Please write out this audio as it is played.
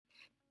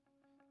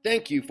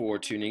Thank you for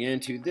tuning in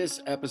to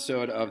this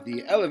episode of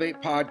the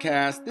Elevate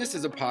Podcast. This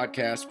is a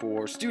podcast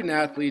for student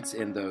athletes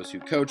and those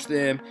who coach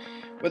them.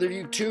 Whether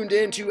you've tuned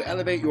in to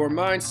elevate your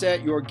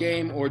mindset, your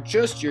game, or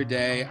just your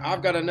day,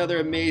 I've got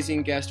another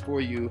amazing guest for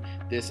you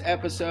this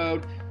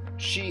episode.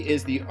 She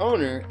is the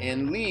owner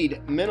and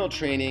lead mental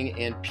training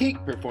and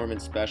peak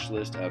performance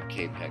specialist of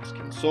Capex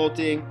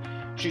Consulting.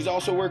 She's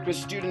also worked with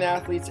student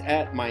athletes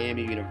at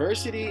Miami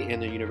University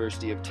and the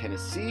University of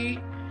Tennessee.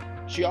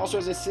 She also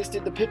has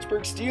assisted the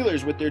Pittsburgh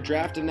Steelers with their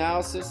draft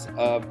analysis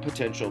of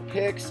potential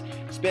picks,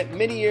 spent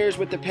many years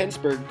with the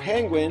Pittsburgh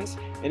Penguins,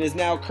 and is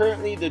now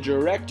currently the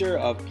Director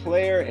of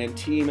Player and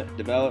Team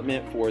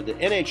Development for the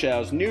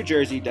NHL's New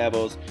Jersey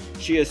Devils.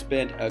 She has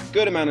spent a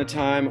good amount of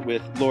time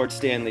with Lord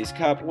Stanley's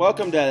Cup.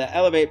 Welcome to the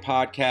Elevate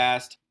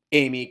Podcast,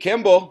 Amy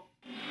Kimball.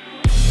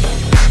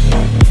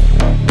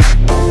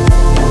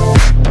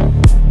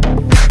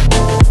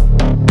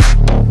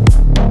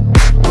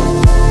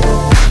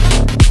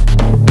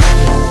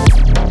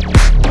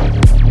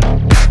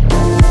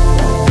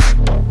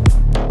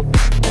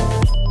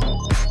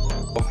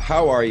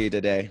 How are you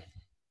today?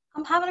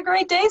 I'm having a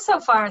great day so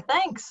far.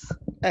 Thanks.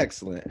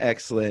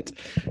 Excellent.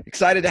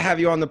 Excited to have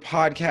you on the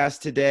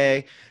podcast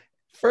today.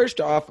 First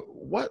off,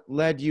 what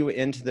led you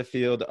into the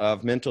field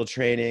of mental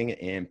training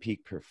and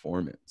peak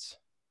performance?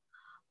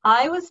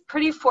 I was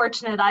pretty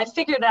fortunate. I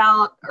figured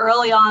out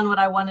early on what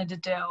I wanted to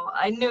do.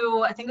 I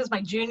think it was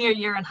my junior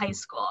year in high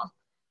school.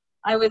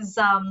 I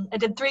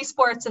did 3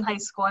 sports in high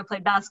school. I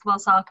played basketball,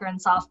 soccer,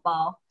 and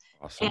softball.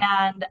 Awesome.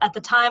 And at the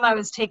time I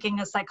was taking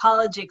a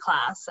psychology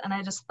class, and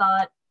I just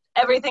thought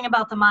everything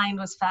about the mind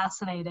was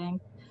fascinating.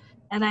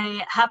 And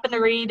I happened to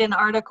read an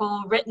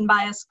article written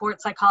by a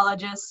sports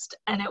psychologist,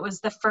 and it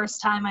was the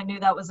first time I knew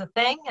that was a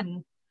thing.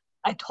 And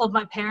I told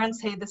my parents,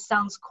 hey, this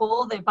sounds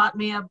cool. They bought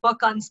me a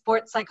book on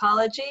sports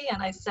psychology,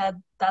 and I said,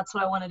 that's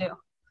what I want to do.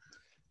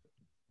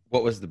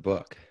 What was the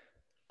book?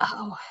 I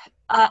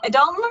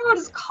don't remember what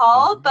it's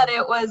called, but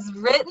it was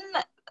written,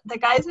 the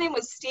guy's name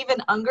was Steven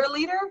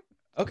Ungerleider.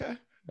 Okay.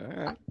 All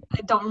right.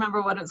 I don't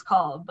remember what it's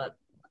called, but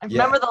I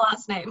remember the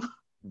last name.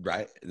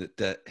 Right.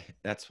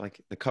 That's like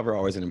the cover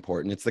always is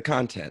important. It's the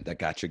content that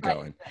got you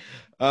going.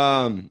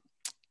 Right.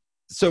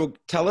 So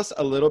tell us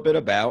a little bit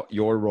about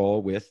your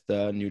role with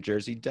the New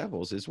Jersey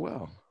Devils as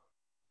well.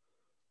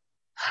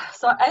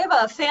 So I have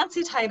a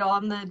fancy title.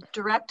 I'm the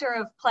Director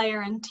of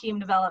Player and Team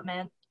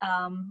Development,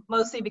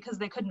 mostly because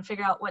they couldn't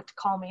figure out what to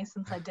call me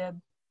since I did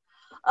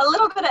a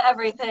little bit of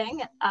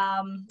everything.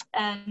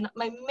 And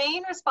my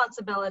main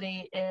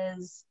responsibility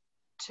is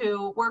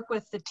to work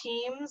with the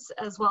teams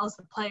as well as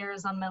the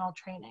players on mental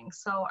training.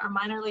 So our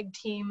minor league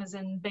team is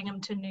in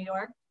Binghamton, New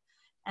York,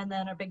 and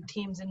then our big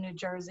team's in New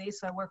Jersey.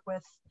 So I work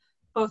with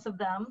both of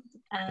them,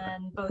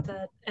 and both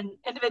at an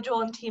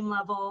individual and team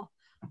level.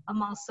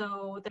 I'm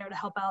also there to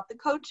help out the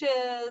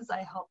coaches. I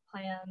help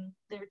plan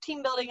their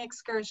team building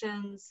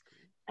excursions.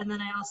 And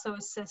then I also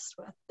assist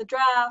with the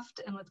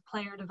draft and with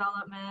player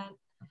development.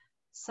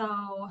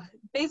 So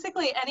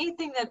basically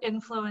anything that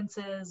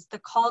influences the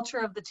culture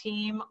of the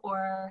team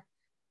or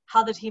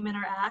how the team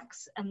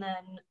interacts. And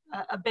then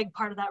a big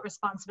part of that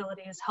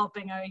responsibility is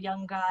helping our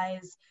young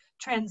guys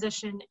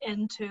transition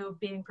into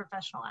being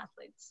professional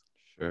athletes.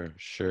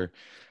 Sure.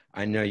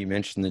 I know you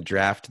mentioned the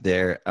draft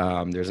there.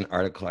 There's an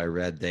article I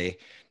read. They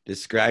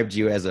described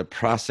you as a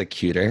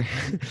prosecutor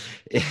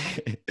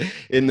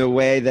in the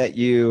way that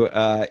you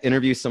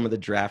interview some of the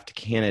draft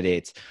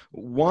candidates.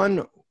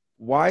 One,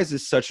 why is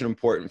this such an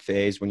important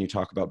phase when you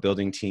talk about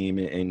building team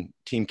and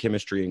team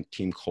chemistry and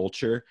team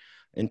culture?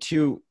 And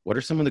 2, what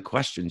are some of the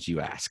questions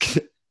you ask?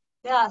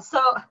 Yeah, so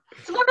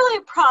I'm not really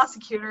a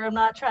prosecutor. I'm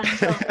not trying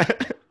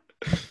to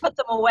put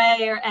them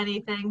away or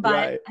anything, but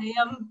right. I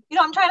am,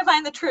 I'm trying to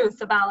find the truth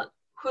about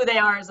who they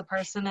are as a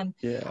person. And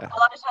a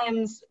lot of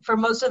times for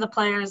most of the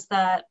players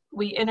that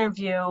we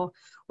interview,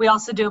 we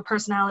also do a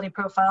personality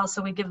profile.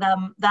 So we give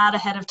them that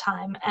ahead of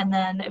time. And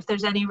then if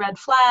there's any red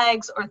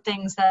flags or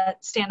things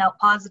that stand out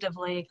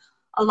positively,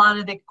 a lot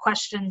of the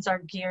questions are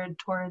geared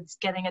towards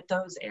getting at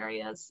those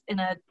areas. In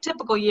a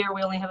typical year,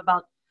 we only have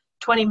about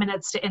 20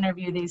 minutes to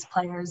interview these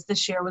players.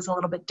 This year was a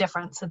little bit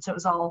different since it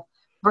was all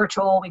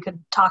virtual. We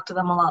could talk to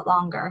them a lot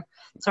longer.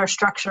 So our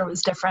structure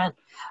was different.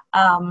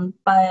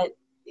 But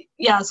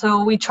yeah,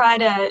 so we try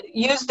to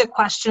use the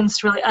questions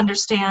to really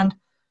understand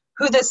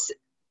who this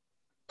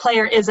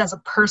player is as a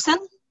person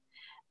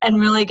and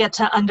really get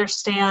to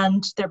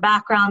understand their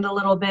background a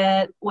little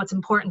bit, what's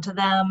important to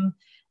them,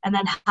 and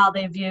then how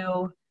they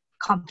view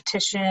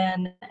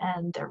competition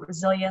and their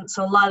resilience.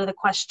 So a lot of the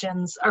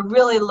questions are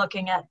really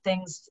looking at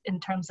things in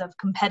terms of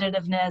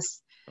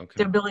competitiveness,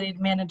 their ability to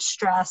manage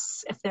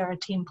stress, if they're a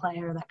team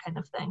player, that kind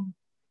of thing.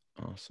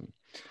 Awesome.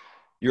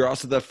 You're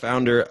also the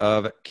founder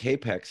of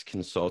Capex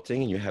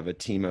Consulting, and you have a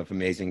team of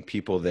amazing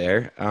people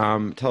there.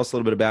 Tell us a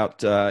little bit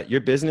about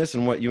your business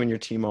and what you and your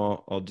team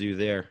all do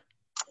there.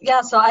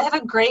 Yeah, so I have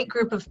a great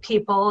group of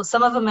people.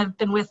 Some of them have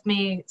been with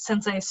me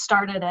since I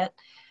started it.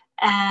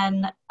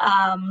 And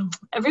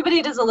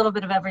everybody does a little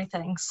bit of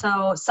everything.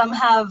 So some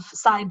have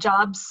side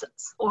jobs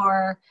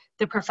or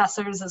they're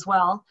professors as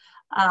well.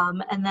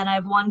 And then I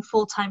have one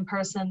full-time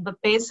person.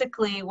 But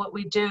basically what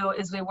we do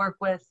is we work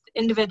with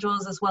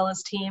individuals as well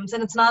as teams.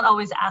 And it's not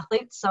always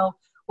athletes. So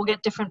we'll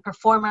get different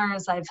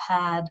performers. I've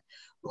had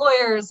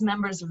lawyers,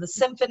 members of the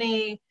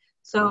symphony.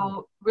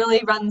 So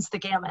really runs the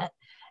gamut.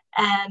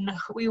 And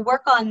we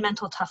work on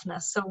mental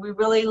toughness. So we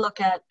really look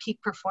at peak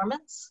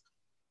performance.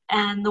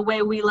 And the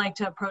way we like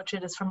to approach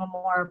it is from a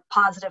more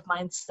positive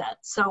mindset.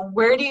 So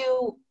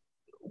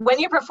when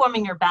you're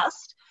performing your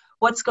best,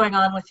 what's going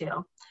on with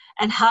you?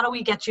 And how do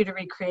we get you to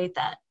recreate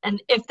that?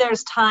 And if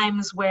there's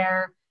times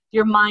where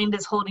your mind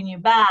is holding you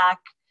back,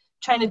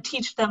 trying to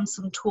teach them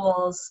some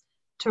tools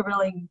to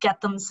really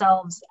get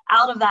themselves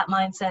out of that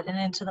mindset and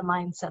into the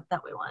mindset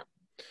that we want.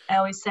 I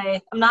always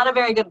say I'm not a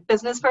very good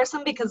business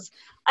person because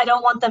I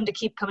don't want them to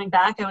keep coming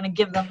back. I want to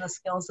give them the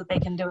skills that they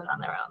can do it on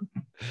their own.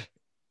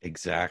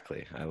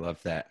 Exactly. I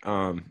love that.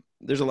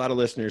 There's a lot of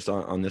listeners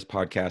on this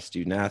podcast,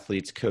 student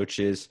athletes,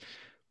 coaches.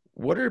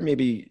 What are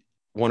maybe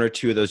one or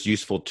two of those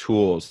useful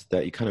tools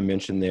that you kind of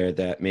mentioned there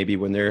that maybe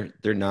when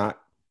they're not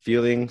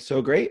feeling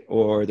so great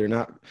or they're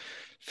not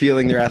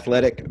feeling their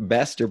athletic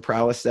best or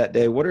prowess that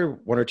day? What are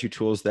one or two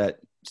tools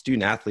that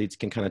student athletes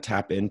can kind of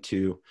tap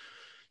into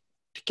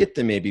to get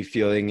them maybe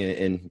feeling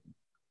and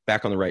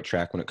back on the right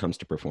track when it comes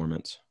to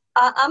performance?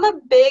 I'm a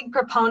big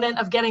proponent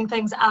of getting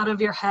things out of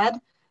your head.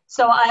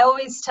 So I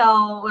always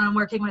tell when I'm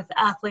working with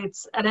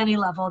athletes at any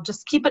level,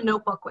 just keep a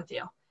notebook with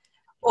you.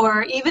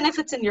 Or even if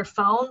it's in your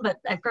phone, but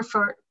I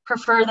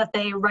prefer that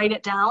they write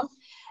it down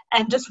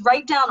and just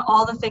write down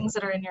all the things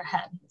that are in your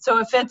head. So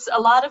if it's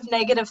a lot of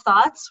negative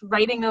thoughts,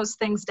 writing those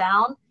things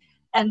down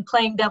and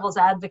playing devil's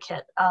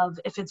advocate of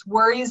if it's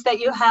worries that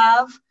you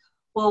have,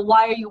 well,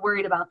 why are you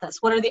worried about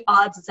this? What are the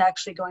odds it's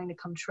actually going to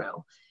come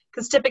true?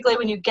 Because typically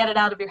when you get it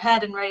out of your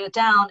head and write it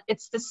down,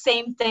 it's the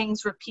same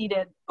things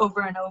repeated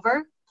over and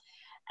over.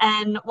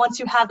 And once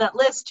you have that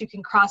list, you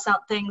can cross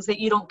out things that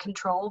you don't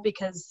control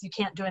because you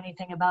can't do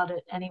anything about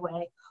it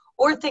anyway,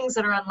 or things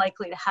that are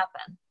unlikely to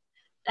happen.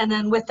 And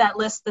then with that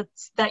list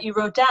that you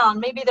wrote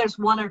down, maybe there's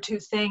one or two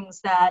things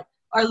that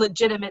are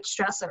legitimate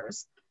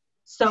stressors.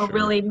 So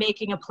really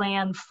making a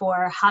plan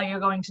for how you're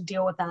going to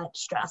deal with that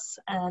stress.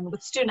 And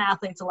with student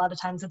athletes, a lot of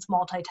times it's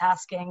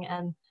multitasking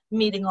and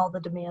meeting all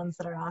the demands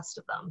that are asked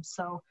of them.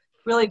 So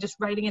really just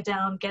writing it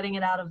down, getting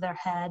it out of their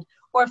head,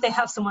 or if they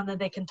have someone that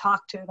they can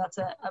talk to, that's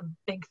a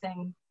big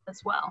thing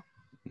as well.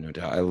 No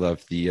doubt. I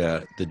love the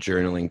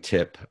journaling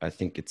tip. I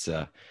think it's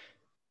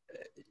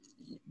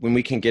when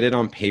we can get it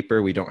on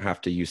paper, we don't have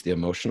to use the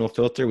emotional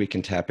filter. We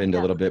can tap into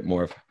a little bit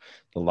more of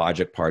the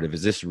logic part of,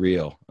 is this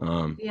real?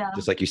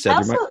 Just like you said,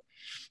 there might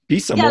be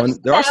someone,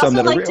 there are some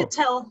that are real. I also like to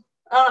tell,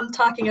 I'm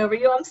talking over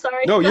you, I'm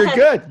sorry. No, you're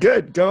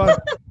good. Go on.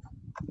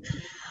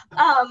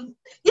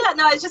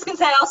 I was just going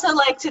to say, I also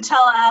like to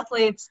tell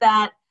athletes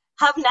that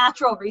have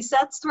natural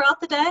resets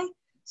throughout the day.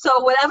 So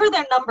whatever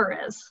their number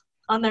is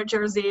on their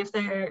jersey, if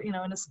they're, in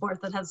a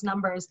sport that has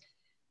numbers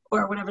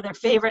or whatever their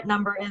favorite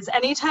number is,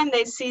 anytime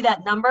they see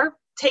that number,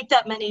 take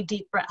that many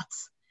deep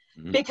breaths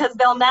because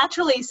they'll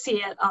naturally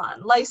see it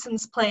on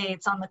license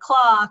plates, on the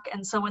clock.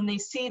 And so when they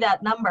see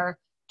that number,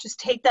 just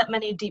take that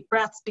many deep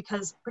breaths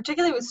because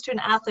particularly with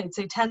student athletes,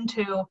 they tend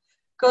to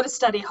go to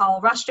study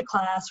hall, rush to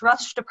class,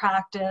 rush to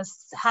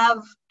practice,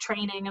 have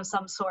training of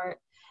some sort.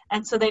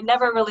 And so they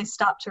never really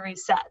stop to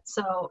reset.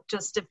 So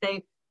just if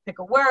they pick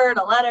a word,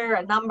 a letter,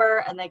 a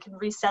number, and they can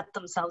reset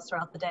themselves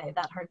throughout the day,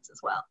 that helps as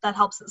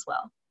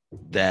well.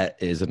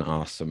 That is an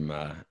awesome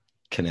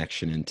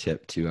connection and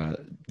tip to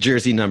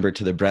jersey number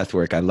to the breath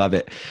work. I love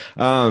it.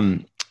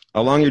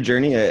 Along your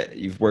journey,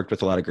 you've worked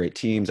with a lot of great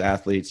teams,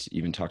 athletes, you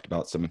even talked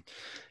about some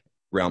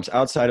realms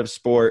outside of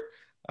sport.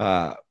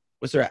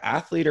 Was there an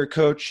athlete or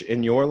coach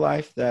in your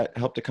life that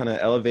helped to kind of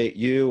elevate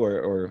you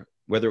or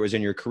whether it was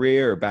in your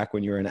career or back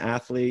when you were an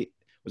athlete?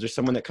 Was there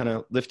someone that kind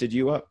of lifted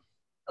you up?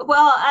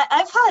 Well,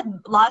 I've had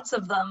lots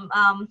of them.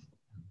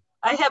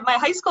 I had my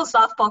high school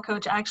softball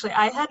coach, actually.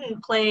 I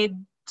hadn't played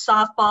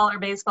softball or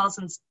baseball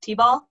since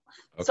t-ball.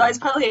 Okay. So I was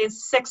probably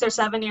 6 or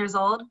 7 years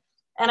old.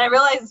 And I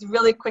realized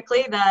really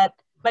quickly that,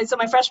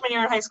 my freshman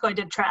year in high school, I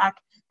did track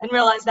and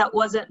realized that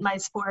wasn't my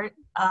sport.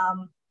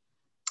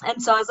 And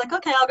so I was like,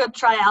 okay, I'll go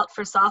try out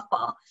for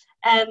softball.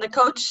 And the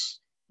coach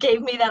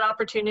gave me that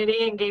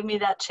opportunity and gave me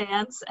that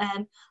chance.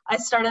 And I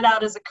started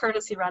out as a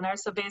courtesy runner.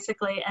 So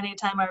basically,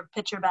 anytime our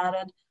pitcher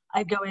batted,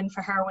 I'd go in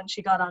for her when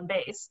she got on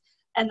base.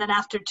 And then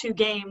after 2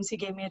 games, he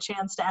gave me a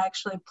chance to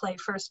actually play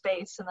first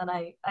base. And then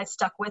I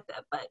stuck with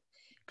it. But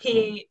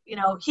he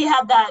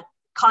had that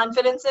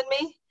confidence in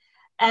me.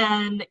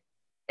 And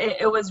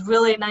it was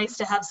really nice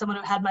to have someone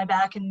who had my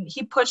back. And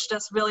he pushed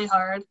us really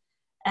hard.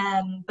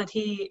 But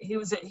he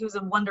was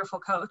a wonderful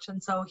coach.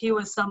 And so he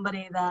was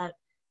somebody that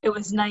it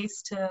was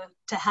nice to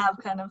have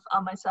kind of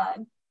on my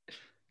side.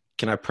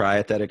 Can I pry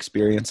at that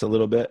experience a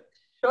little bit?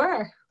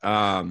 Sure.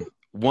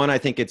 One, I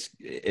think it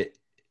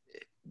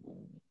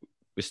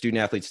with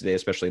student athletes today,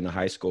 especially in the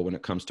high school, when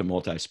it comes to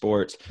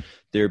multi-sports,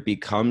 there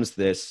becomes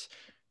this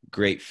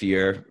great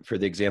fear for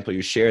the example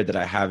you shared that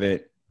I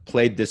haven't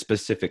played this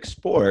specific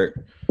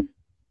sport,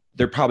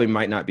 there probably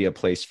might not be a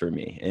place for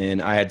me.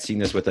 And I had seen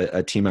this with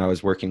a team I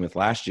was working with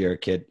last year, a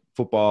kid,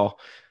 football,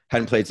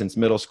 hadn't played since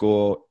middle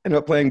school, ended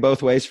up playing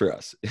both ways for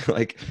us.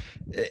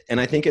 And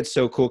I think it's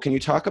so cool. Can you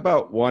talk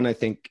about, one, I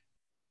think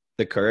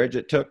the courage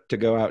it took to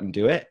go out and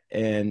do it?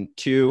 And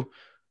two,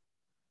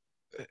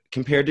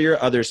 compared to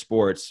your other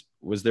sports,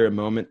 was there a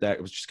moment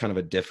that was just kind of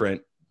a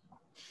different,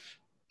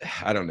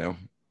 I don't know,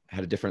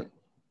 had a different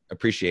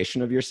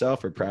appreciation of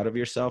yourself or proud of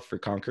yourself for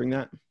conquering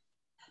that?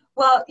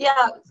 Well,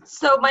 yeah.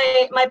 So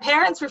my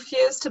parents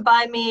refused to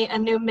buy me a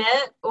new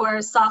mitt or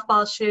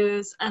softball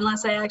shoes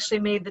unless I actually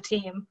made the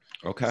team.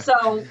 Okay.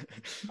 So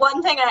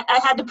one thing I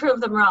had to prove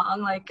them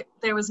wrong. Like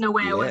there was no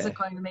way I wasn't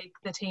going to make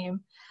the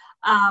team.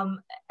 And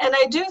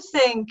I do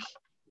think,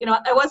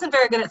 I wasn't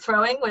very good at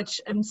throwing,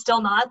 which I'm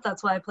still not.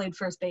 That's why I played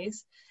first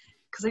base,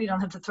 because you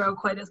don't have to throw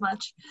quite as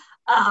much.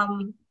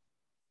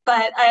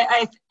 But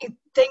I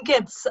think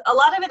a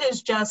lot of it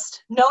is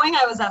just knowing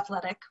I was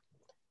athletic,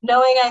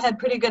 knowing I had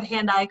pretty good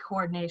hand-eye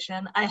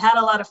coordination. I had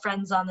a lot of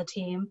friends on the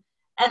team,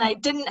 and I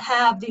didn't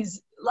have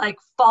these like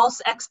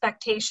false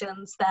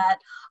expectations that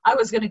I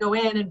was going to go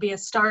in and be a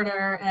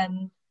starter,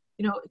 and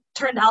it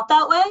turned out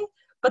that way,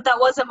 but that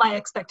wasn't my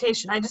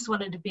expectation. I just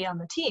wanted to be on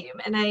the team.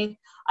 And I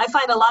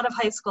find a lot of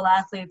high school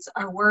athletes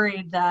are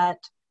worried that,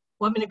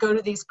 well, I'm going to go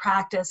to these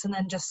practice and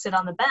then just sit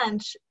on the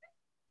bench.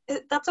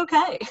 That's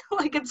okay.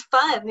 Like, it's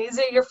fun. These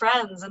are your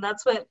friends, and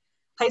that's what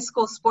high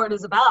school sport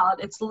is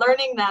about. It's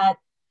learning that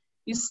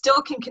you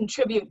still can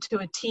contribute to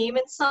a team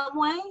in some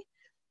way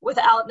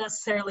without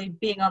necessarily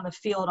being on the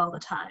field all the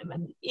time.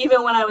 And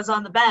even when I was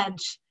on the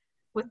bench,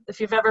 if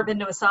you've ever been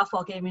to a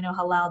softball game, you know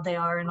how loud they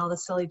are and all the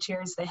silly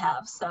cheers they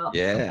have. So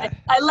yeah,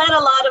 I led a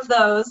lot of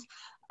those.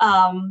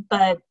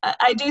 But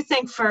I do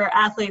think for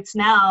athletes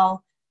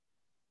now,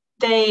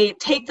 they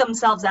take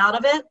themselves out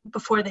of it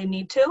before they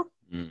need to.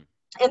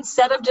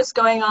 Instead of just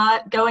going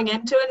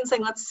into it and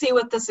saying, let's see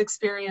what this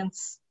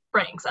experience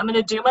brings. I'm going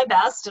to do my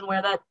best, and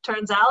where that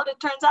turns out, it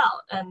turns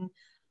out. And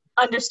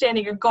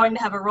understanding you're going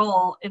to have a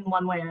role in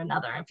one way or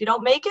another. If you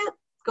don't make it,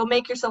 go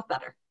make yourself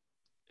better.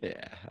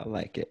 Yeah, I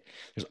like it.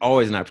 There's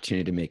always an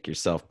opportunity to make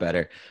yourself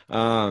better.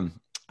 I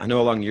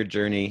know along your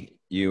journey,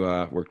 you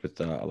worked with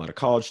a lot of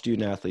college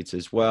student athletes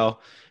as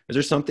well. Is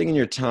there something in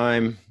your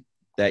time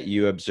that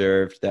you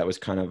observed that was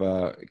kind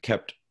of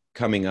kept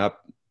coming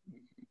up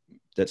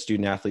that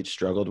student athletes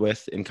struggled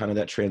with in kind of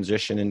that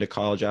transition into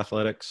college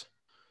athletics?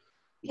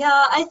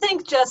 Yeah, I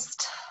think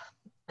just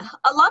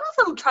a lot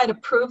of them try to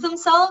prove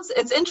themselves.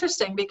 It's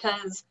interesting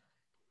because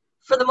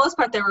for the most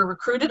part, they were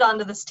recruited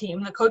onto this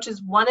team. The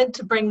coaches wanted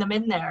to bring them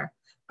in there,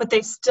 but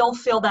they still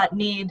feel that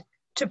need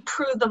to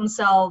prove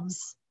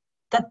themselves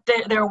that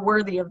they're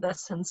worthy of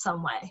this in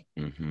some way.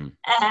 Mm-hmm.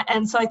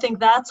 And so I think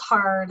that's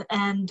hard.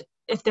 And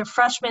if they're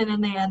freshmen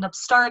and they end up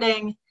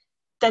starting,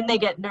 then they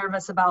get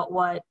nervous about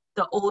what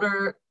the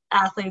older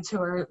athletes who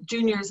are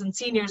juniors and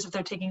seniors, if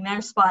they're taking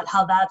their spot,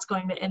 how that's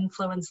going to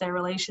influence their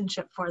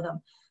relationship for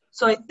them.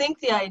 So I think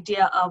the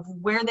idea of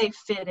where they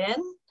fit in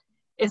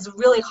is a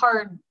really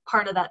hard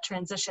part of that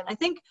transition. I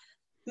think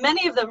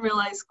many of them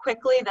realize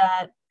quickly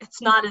that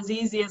it's not as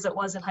easy as it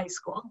was in high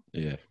school.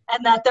 Yeah.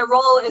 And that their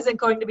role isn't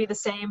going to be the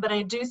same. But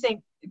I do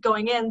think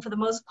going in, for the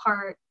most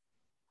part,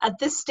 at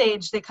this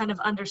stage, they kind of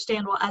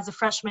understand, well, as a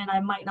freshman,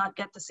 I might not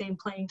get the same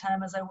playing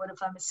time as I would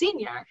if I'm a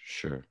senior.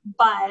 Sure.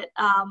 But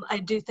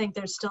I do think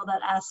there's still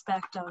that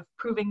aspect of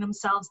proving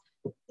themselves,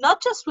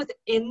 not just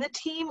within the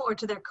team or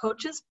to their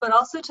coaches, but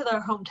also to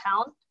their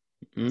hometown.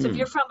 So if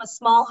you're from a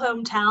small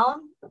hometown,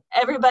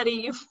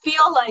 you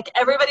feel like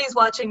everybody's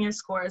watching your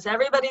scores.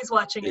 Everybody's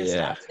watching your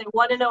stats. They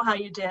want to know how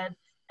you did.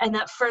 And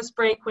that first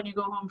break when you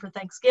go home for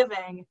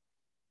Thanksgiving,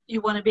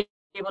 you want to be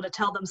able to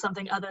tell them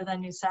something other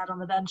than you sat on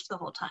the bench the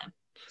whole time.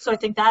 So I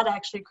think that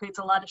actually creates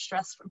a lot of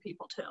stress from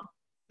people too.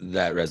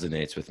 That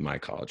resonates with my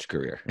college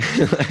career.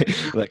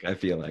 like I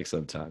feel like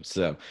sometimes.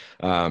 So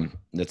I'm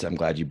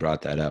glad you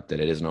brought that up,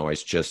 that it isn't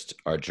always just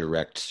our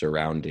direct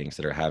surroundings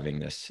that are having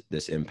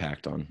this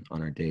impact on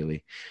our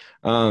daily.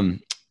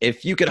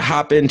 If you could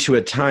hop into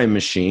a time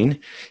machine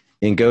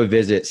and go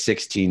visit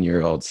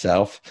 16-year-old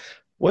self,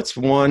 what's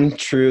one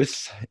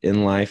truth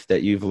in life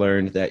that you've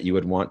learned that you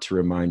would want to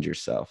remind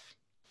yourself?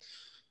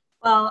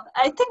 Well,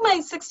 I think my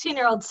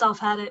 16-year-old self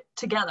had it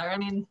together. I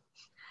mean,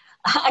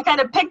 I kind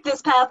of picked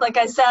this path, like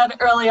I said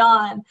early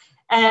on,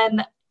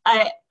 and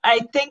I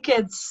think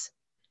I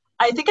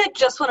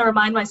just want to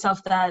remind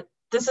myself that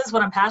this is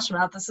what I'm passionate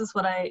about. This is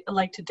what I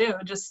like to do.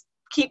 Just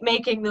keep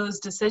making those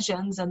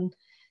decisions, and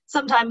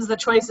sometimes the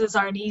choices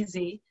aren't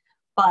easy,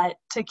 but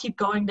to keep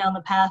going down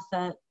the path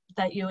that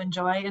you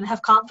enjoy and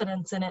have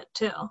confidence in it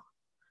too.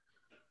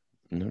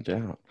 No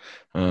doubt.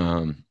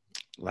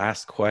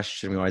 Last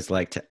question we always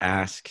like to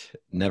ask,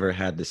 never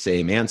had the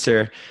same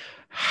answer.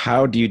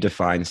 How do you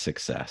define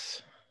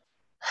success?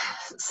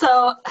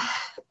 So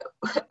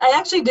I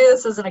actually do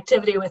this as an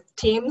activity with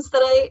teams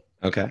that I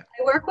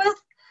work with.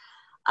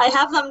 I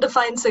have them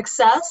define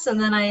success, and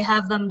then I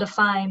have them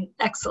define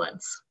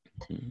excellence.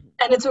 Mm-hmm.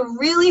 And it's a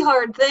really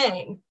hard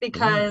thing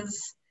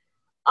because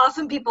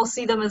often people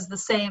see them as the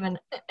same,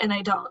 and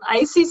I don't.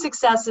 I see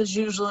success as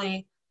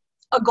usually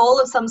a goal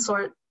of some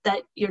sort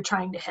that you're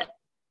trying to hit.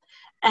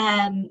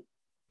 And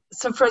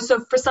so for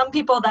some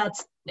people,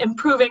 that's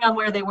improving on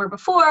where they were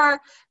before.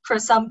 For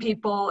some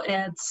people,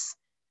 it's,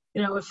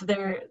 if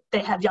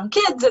they have young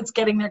kids, it's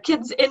getting their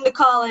kids into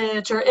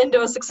college or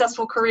into a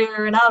successful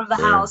career and out of the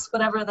house,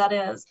 whatever that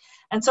is.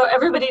 And so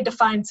everybody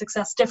defines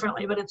success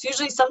differently, but it's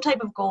usually some type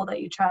of goal that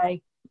you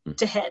try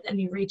to hit and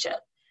you reach it.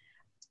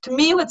 To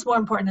me, what's more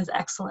important is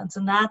excellence,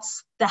 and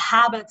that's the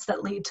habits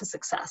that lead to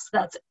success.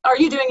 Are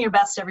you doing your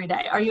best every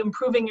day? Are you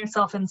improving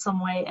yourself in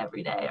some way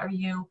every day? Are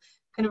you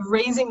kind of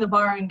raising the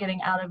bar and getting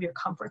out of your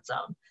comfort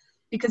zone?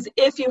 Because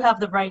if you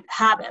have the right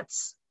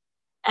habits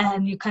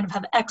and you kind of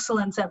have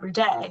excellence every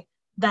day,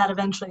 that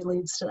eventually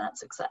leads to that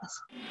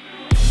success.